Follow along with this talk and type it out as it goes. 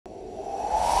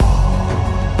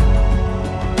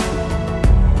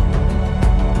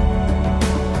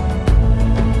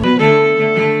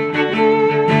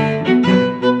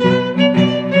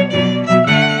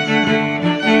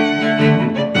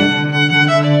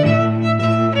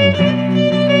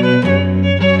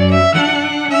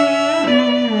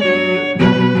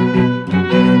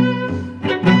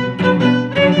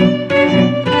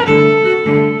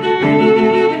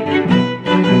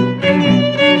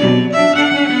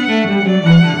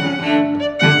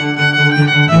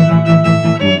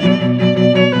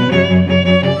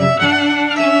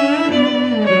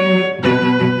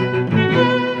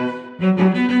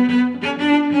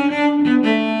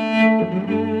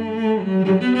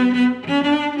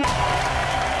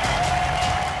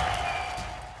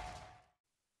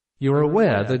You're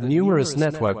aware that numerous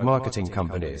network marketing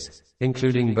companies,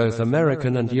 including both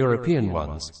American and European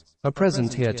ones, are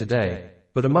present here today,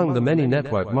 but among the many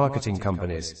network marketing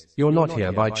companies, you're not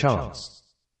here by chance.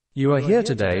 You are here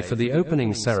today for the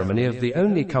opening ceremony of the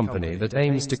only company that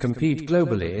aims to compete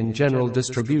globally in general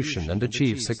distribution and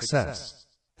achieve success.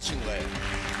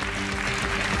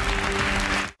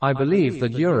 I believe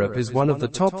that Europe is one of the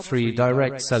top 3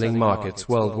 direct selling markets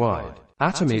worldwide.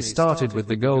 Atomy started with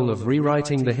the goal of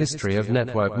rewriting the history of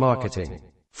network marketing.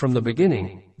 From the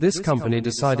beginning, this company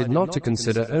decided not to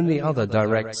consider only other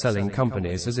direct selling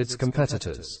companies as its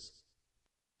competitors.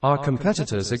 Our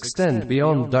competitors extend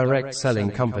beyond direct selling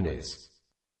companies.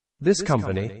 This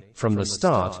company, from the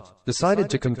start, decided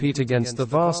to compete against the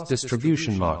vast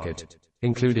distribution market,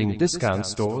 including discount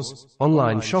stores,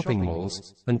 online shopping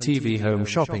malls, and TV home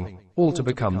shopping, all to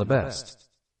become the best.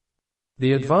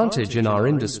 The advantage in our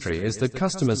industry is that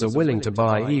customers are willing to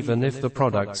buy even if the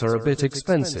products are a bit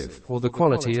expensive or the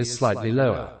quality is slightly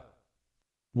lower.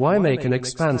 Why make an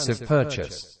expensive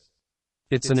purchase?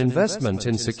 It's an investment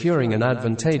in securing an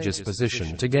advantageous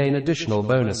position to gain additional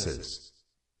bonuses.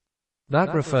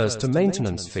 That refers to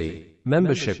maintenance fee,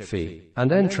 membership fee,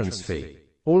 and entrance fee,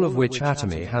 all of which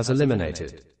Atomy has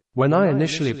eliminated. When I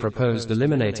initially proposed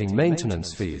eliminating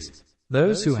maintenance fees,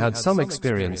 those who had some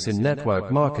experience in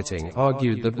network marketing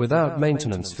argued that without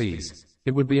maintenance fees,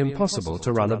 it would be impossible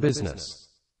to run a business.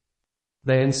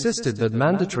 They insisted that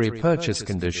mandatory purchase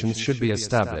conditions should be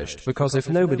established because if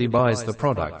nobody buys the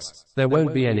products, there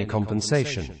won't be any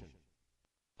compensation.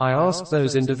 I asked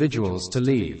those individuals to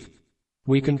leave.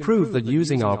 We can prove that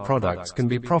using our products can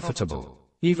be profitable,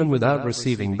 even without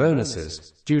receiving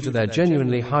bonuses, due to their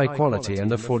genuinely high quality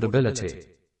and affordability.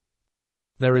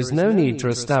 There is no need to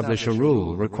establish a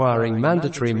rule requiring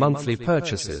mandatory monthly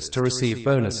purchases to receive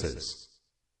bonuses.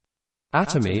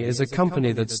 Atomy is a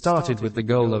company that started with the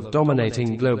goal of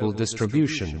dominating global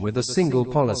distribution with a single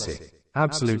policy: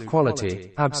 absolute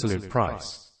quality, absolute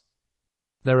price.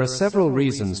 There are several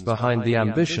reasons behind the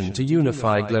ambition to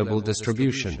unify global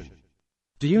distribution.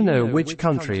 Do you know which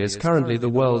country is currently the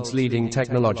world's leading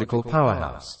technological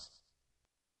powerhouse?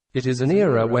 It is an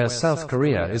era where South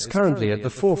Korea is currently at the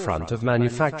forefront of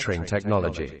manufacturing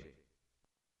technology.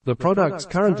 The products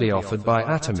currently offered by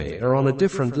Atomy are on a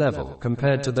different level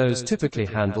compared to those typically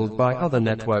handled by other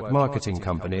network marketing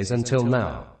companies until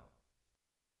now.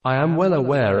 I am well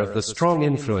aware of the strong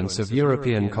influence of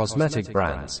European cosmetic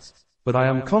brands, but I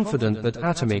am confident that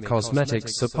Atomy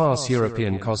cosmetics surpass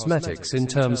European cosmetics in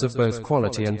terms of both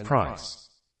quality and price.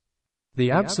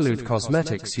 The absolute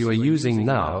cosmetics you are using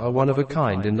now are one of a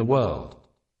kind in the world.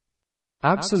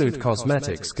 Absolute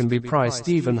cosmetics can be priced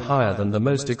even higher than the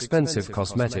most expensive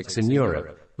cosmetics in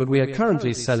Europe, but we are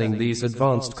currently selling these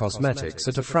advanced cosmetics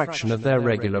at a fraction of their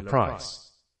regular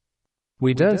price.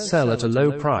 We don't sell at a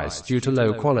low price due to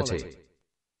low quality.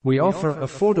 We offer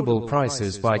affordable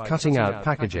prices by cutting out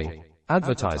packaging,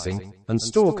 advertising, and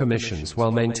store commissions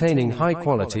while maintaining high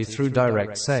quality through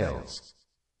direct sales.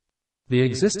 The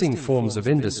existing forms of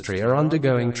industry are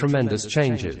undergoing tremendous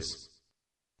changes.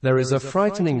 There is a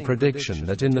frightening prediction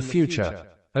that in the future,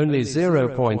 only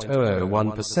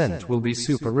 0.001% will be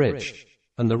super rich,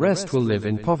 and the rest will live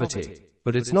in poverty,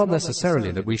 but it's not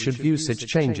necessarily that we should view such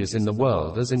changes in the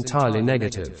world as entirely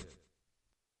negative.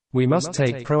 We must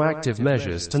take proactive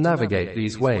measures to navigate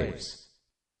these waves.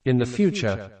 In the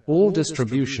future, all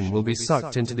distribution will be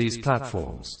sucked into these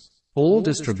platforms. All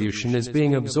distribution is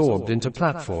being absorbed into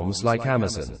platforms like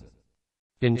Amazon.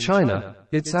 In China,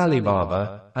 it's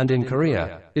Alibaba, and in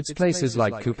Korea, it's places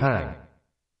like Coupang.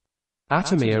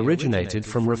 Atomy originated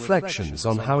from reflections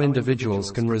on how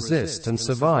individuals can resist and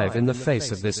survive in the face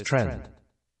of this trend.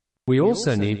 We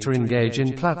also need to engage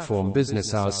in platform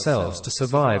business ourselves to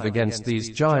survive against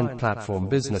these giant platform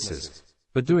businesses,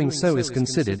 but doing so is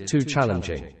considered too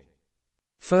challenging.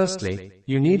 Firstly,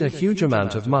 you need a huge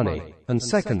amount of money, and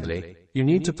secondly, you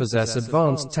need to possess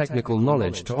advanced technical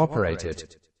knowledge to operate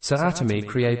it. So Atomy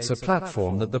creates a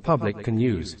platform that the public can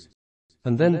use,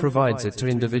 and then provides it to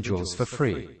individuals for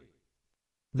free.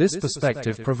 This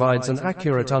perspective provides an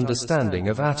accurate understanding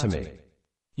of Atomy.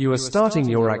 You are starting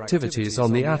your activities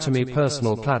on the Atomy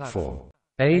Personal Platform,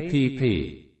 APP.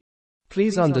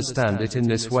 Please understand it in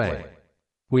this way.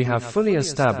 We have fully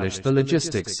established the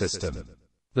logistics system.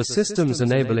 The systems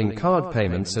enabling card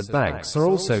payments at banks are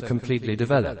also completely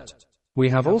developed. We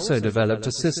have also developed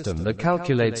a system that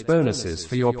calculates bonuses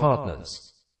for your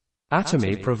partners.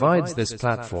 Atomy provides this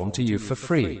platform to you for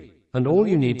free, and all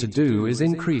you need to do is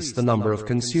increase the number of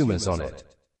consumers on it.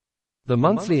 The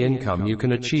monthly income you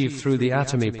can achieve through the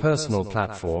Atomy Personal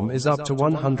Platform is up to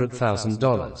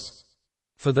 $100,000.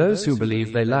 For those who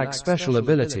believe they lack special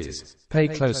abilities, pay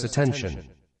close attention.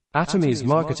 Atomy's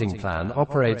marketing plan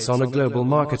operates on a global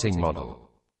marketing model.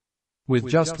 With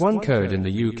just one code in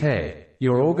the UK,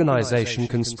 your organization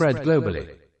can spread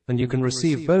globally, and you can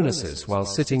receive bonuses while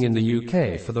sitting in the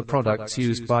UK for the products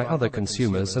used by other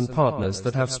consumers and partners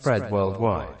that have spread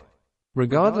worldwide.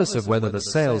 Regardless of whether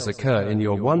the sales occur in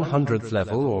your 100th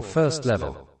level or first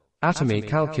level, Atomy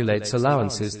calculates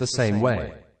allowances the same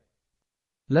way.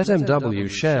 Let MW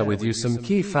share with you some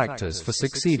key factors for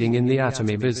succeeding in the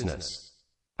Atomy business.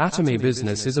 Atomy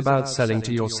business is about selling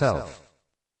to yourself.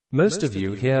 Most of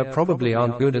you here probably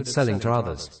aren't good at selling to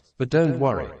others, but don't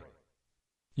worry.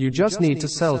 You just need to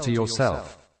sell to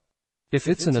yourself. If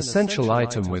it's an essential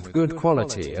item with good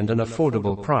quality and an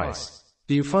affordable price,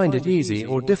 do you find it easy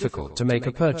or difficult to make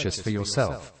a purchase for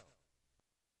yourself?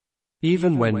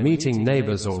 Even when meeting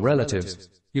neighbors or relatives,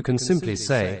 you can simply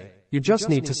say, you just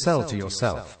need to sell to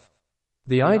yourself.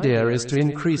 The idea is to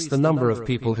increase the number of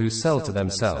people who sell to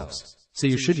themselves, so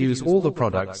you should use all the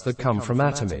products that come from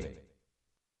Atomy.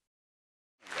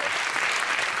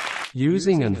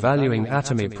 Using and valuing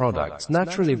Atomy products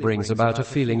naturally brings about a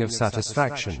feeling of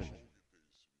satisfaction.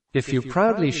 If you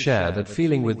proudly share that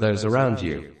feeling with those around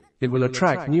you, it will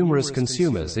attract numerous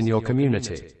consumers in your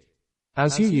community.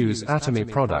 As you use Atomy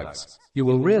products, you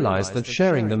will realize that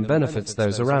sharing them benefits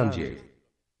those around you.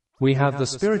 We have the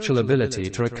spiritual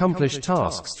ability to accomplish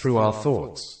tasks through our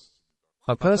thoughts.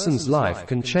 A person's life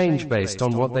can change based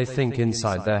on what they think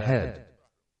inside their head.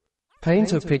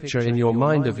 Paint a picture in your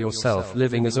mind of yourself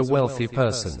living as a wealthy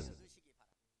person.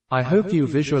 I hope you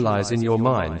visualize in your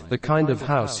mind the kind of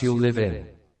house you'll live in.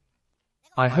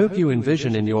 I hope you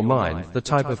envision in your mind the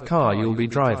type of car you'll be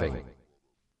driving.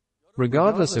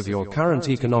 Regardless of your current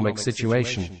economic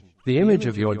situation, the image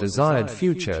of your desired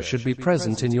future should be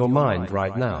present in your mind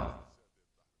right now.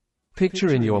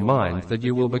 Picture in your mind that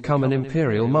you will become an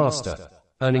imperial master,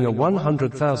 earning a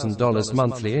 $100,000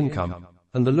 monthly income,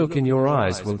 and the look in your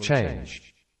eyes will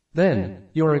change. Then,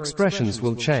 your expressions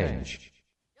will change.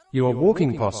 Your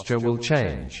walking posture will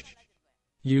change.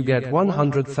 You get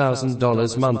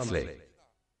 $100,000 monthly.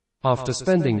 After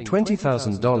spending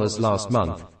 $20,000 last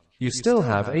month, you still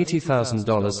have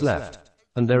 $80,000 left,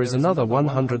 and there is another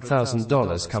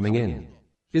 $100,000 coming in.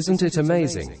 Isn't it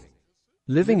amazing?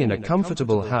 Living in a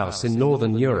comfortable house in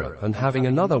Northern Europe and having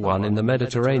another one in the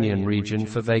Mediterranean region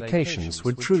for vacations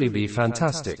would truly be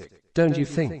fantastic, don't you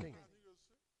think?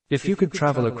 If you could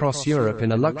travel across Europe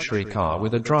in a luxury car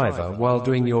with a driver while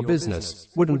doing your business,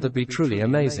 wouldn't that be truly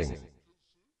amazing?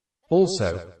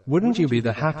 Also, wouldn't you be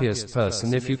the happiest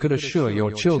person if you could assure your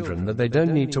children that they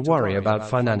don't need to worry about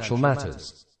financial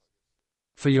matters?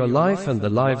 For your life and the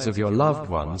lives of your loved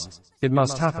ones, it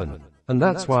must happen, and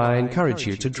that's why I encourage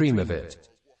you to dream of it.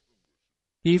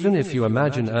 Even if you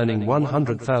imagine earning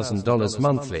 $100,000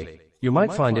 monthly, you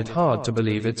might find it hard to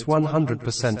believe it's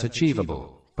 100%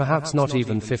 achievable, perhaps not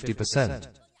even 50%.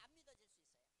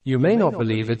 You may not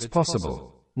believe it's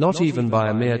possible, not even by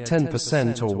a mere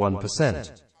 10% or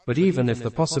 1%. But even if the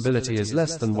possibility is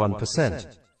less than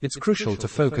 1%, it's crucial to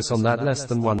focus on that less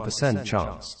than 1%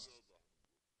 chance.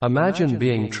 Imagine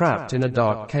being trapped in a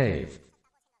dark cave.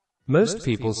 Most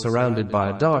people surrounded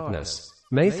by a darkness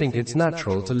may think it's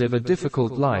natural to live a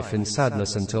difficult life in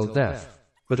sadness until death,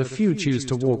 but a few choose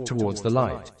to walk towards the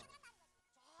light.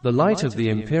 The light of the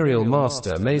Imperial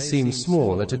Master may seem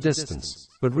small at a distance,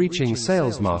 but reaching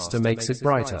Sales Master makes it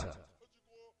brighter.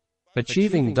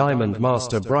 Achieving Diamond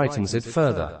Master brightens it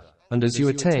further, and as you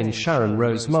attain Sharon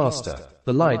Rose Master,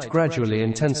 the light gradually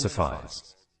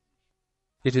intensifies.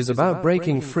 It is about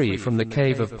breaking free from the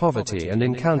cave of poverty and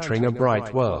encountering a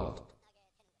bright world.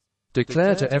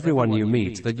 Declare to everyone you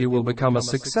meet that you will become a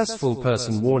successful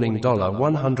person, warning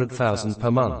 $100,000 per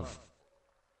month.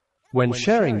 When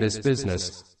sharing this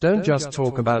business, don't just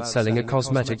talk about selling a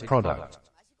cosmetic product.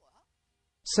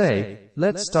 Say,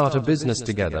 let's start a business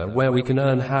together where we can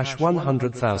earn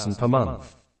 $100,000 per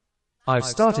month. I've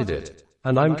started it,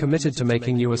 and I'm committed to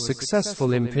making you a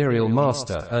successful Imperial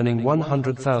Master earning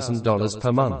 $100,000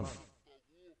 per month.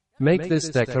 Make this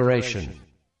declaration.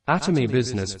 Atomy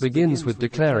business begins with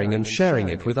declaring and sharing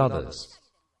it with others.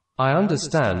 I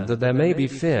understand that there may be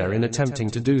fear in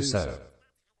attempting to do so.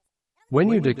 When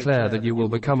you declare that you will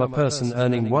become a person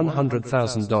earning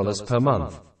 $100,000 per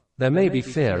month, there may be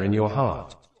fear in your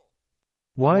heart.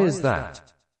 Why is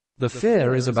that? The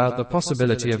fear is about the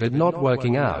possibility of it not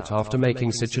working out after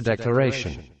making such a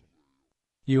declaration.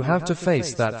 You have to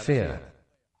face that fear.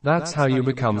 That's how you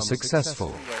become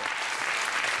successful.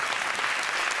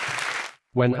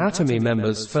 When Atomy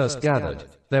members first gathered,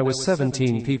 there were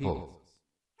 17 people.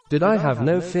 Did I have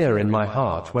no fear in my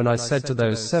heart when I said to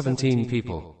those 17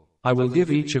 people, I will give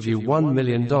each of you $1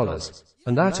 million,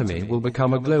 and Atomy will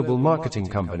become a global marketing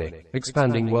company,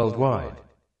 expanding worldwide?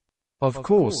 Of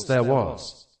course there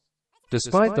was.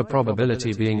 Despite the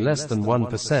probability being less than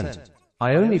 1%,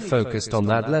 I only focused on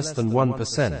that less than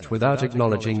 1% without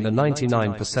acknowledging the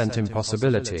 99%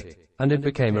 impossibility, and it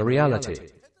became a reality.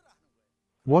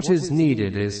 What is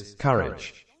needed is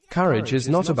courage. Courage is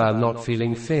not about not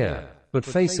feeling fear, but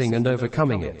facing and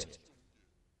overcoming it.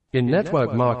 In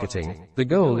network marketing, the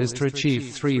goal is to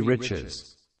achieve 3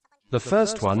 riches. The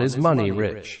first one is money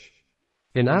rich.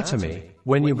 In Atomy,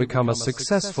 when you become a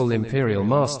successful imperial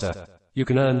master, you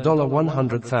can earn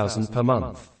 $100,000 per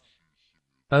month.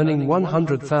 Earning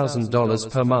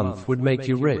 $100,000 per month would make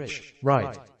you rich,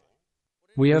 right?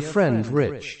 We are friend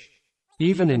rich.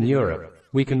 Even in Europe,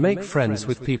 we can make friends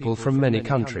with people from many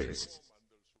countries.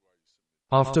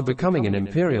 After becoming an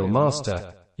imperial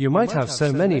master, you might have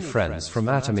so many friends from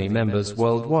Atomy members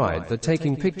worldwide that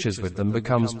taking pictures with them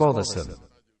becomes bothersome.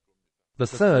 The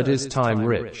third is time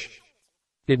rich.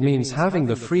 It means having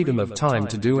the freedom of time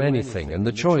to do anything and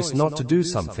the choice not to do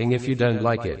something if you don't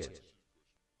like it.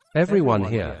 Everyone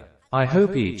here, I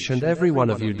hope each and every one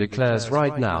of you declares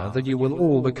right now that you will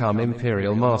all become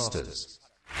imperial masters.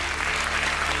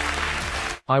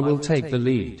 I will take the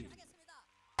lead.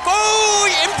 Go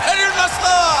Imperial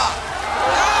Master!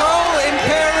 Go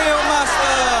Imperial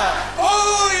Master! Go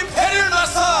Imperial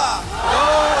Master! Go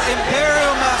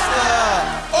Imperial Master!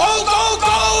 Go, go,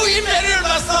 go Imperial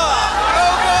Master! Go,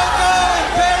 go, go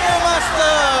Imperial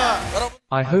Master!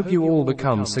 I hope you all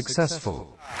become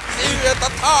successful. See you at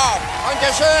the top!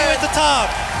 See you at the top!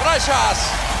 Gracias!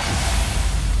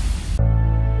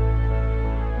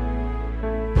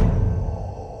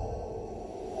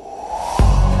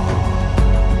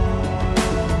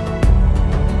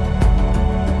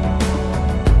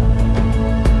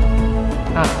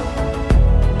 Ah.